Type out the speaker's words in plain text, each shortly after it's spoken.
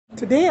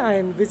Today I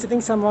am visiting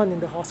someone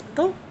in the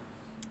hospital.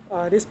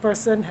 This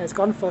person has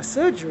gone for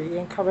surgery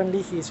and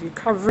currently he's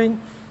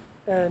recovering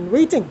and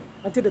waiting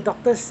until the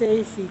doctors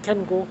say he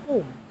can go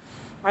home.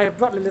 I have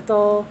brought a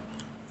little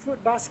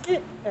fruit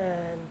basket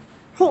and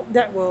hope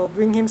that will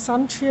bring him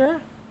some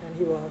cheer and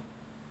he will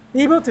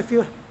be able to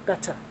feel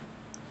better.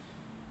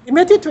 In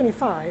Matthew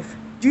 25,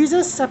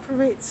 Jesus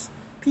separates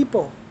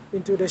people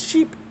into the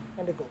sheep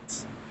and the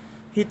goats.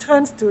 He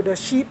turns to the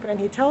sheep and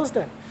he tells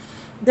them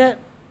that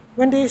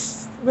when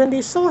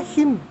they saw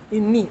him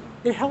in need,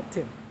 they helped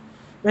him.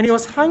 When he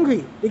was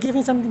hungry, they gave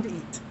him something to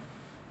eat.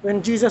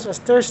 When Jesus was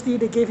thirsty,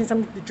 they gave him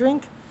something to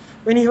drink.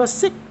 When he was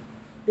sick,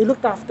 they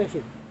looked after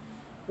him.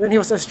 When he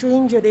was a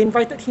stranger, they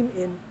invited him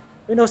in.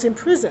 When he was in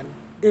prison,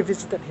 they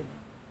visited him.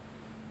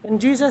 And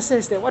Jesus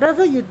says that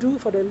whatever you do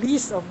for the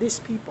least of these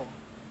people,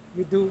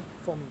 you do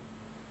for me.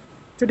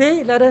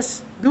 Today, let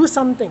us do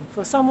something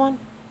for someone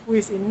who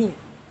is in need,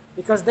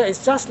 because that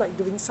is just like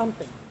doing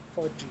something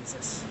for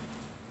Jesus.